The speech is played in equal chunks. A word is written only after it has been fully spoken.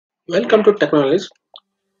Welcome to Technologist.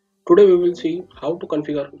 Today we will see how to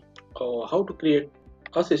configure, how to create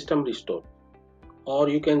a system restore, or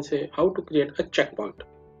you can say how to create a checkpoint.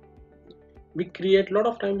 We create a lot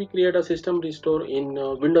of time. We create a system restore in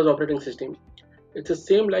Windows operating system. It's the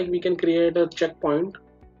same like we can create a checkpoint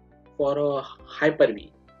for a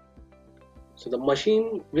Hyper-V. So the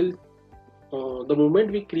machine will, the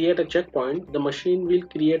moment we create a checkpoint, the machine will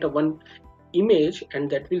create a one image, and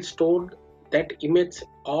that will store that image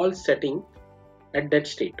all setting at that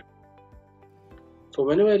state. So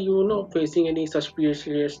whenever you know facing any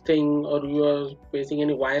suspicious thing or you are facing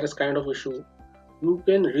any virus kind of issue, you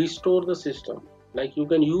can restore the system. Like you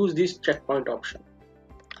can use this checkpoint option.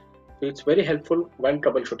 So it's very helpful while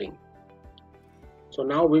troubleshooting. So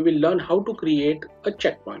now we will learn how to create a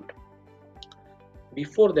checkpoint.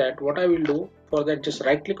 Before that, what I will do for that, just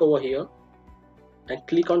right click over here and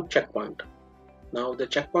click on checkpoint. Now the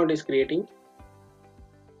checkpoint is creating.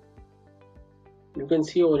 You can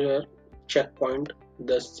see over here checkpoint.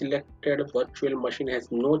 The selected virtual machine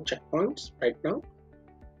has no checkpoints right now.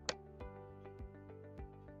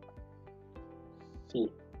 See,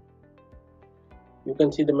 you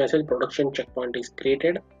can see the message production checkpoint is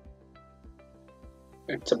created.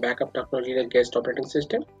 It's a backup technology that guest operating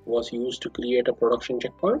system was used to create a production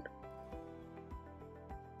checkpoint.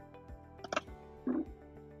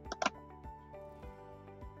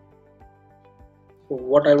 So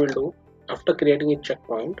what I will do after creating a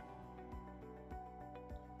checkpoint,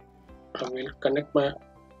 I will connect my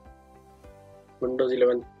Windows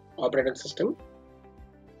 11 operating system.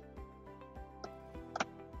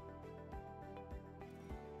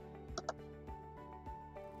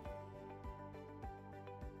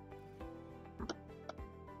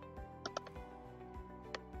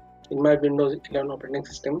 In my Windows 11 operating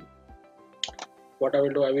system, what I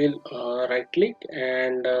will do, I will right click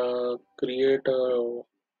and create a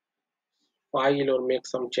file or make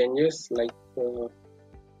some changes, like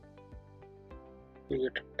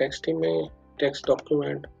create a text image, text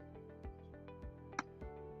document,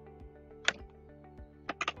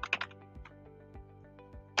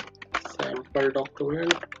 sample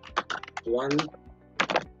document 1.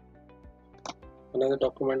 Another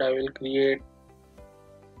document I will create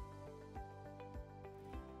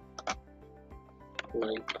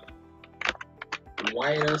like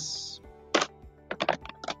virus.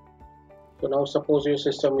 So now suppose your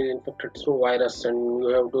system is infected through virus and you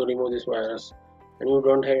have to remove this virus, and you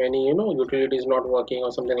don't have any utility is not working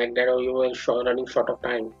or something like that, or you are running short of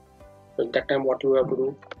time. So at that time what you have to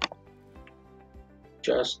do,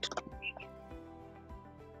 just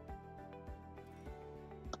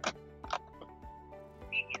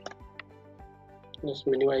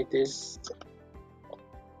minimize this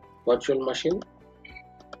virtual machine.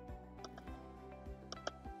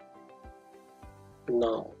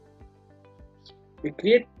 Now we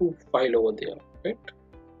create two file over there, right?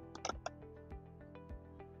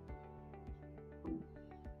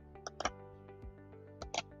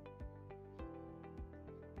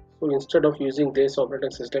 So instead of using this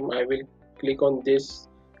operating system, I will click on this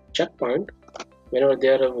checkpoint whenever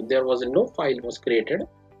there was no file was created.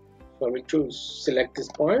 So I will select this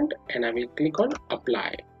point and I will click on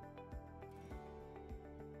apply.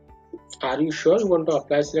 Are you sure you want to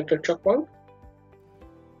apply selected checkpoint?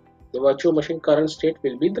 The virtual machine current state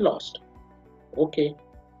will be the lost. Okay,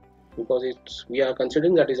 because we are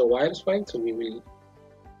considering that is a virus file, so we will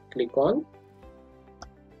click on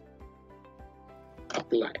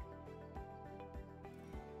apply.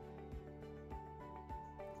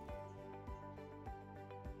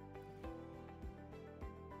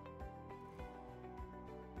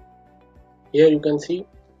 Here you can see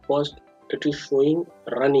first it is showing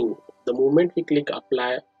running. The moment we click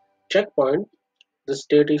apply checkpoint, the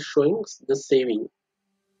state is showing the saving.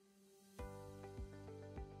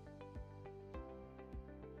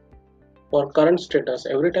 For current status,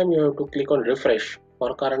 every time you have to click on refresh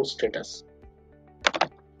for current status.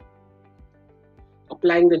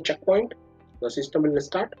 Applying the checkpoint, the system will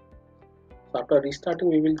restart. So after restarting,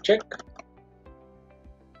 we will check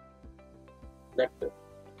that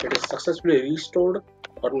it is successfully restored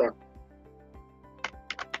or not.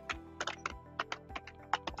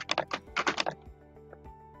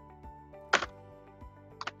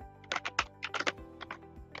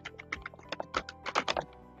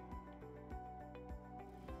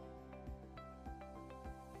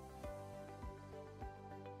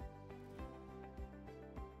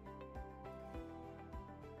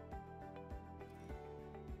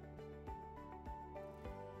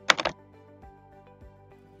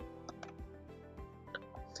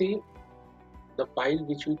 See, the file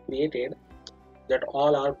which we created, that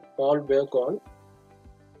all were gone.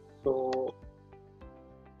 So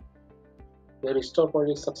the restore point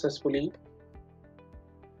is successfully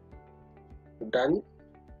done.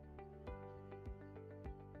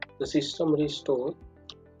 The system restore,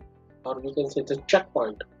 or we can say the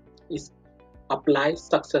checkpoint, is applied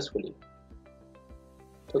successfully.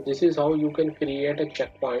 So this is how you can create a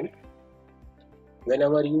checkpoint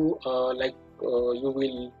whenever you you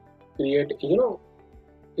will create,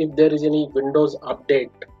 if there is any Windows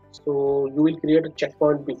update, so you will create a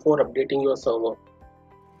checkpoint before updating your server.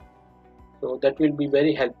 So that will be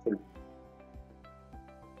very helpful.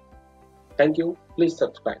 Thank you. Please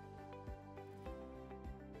subscribe.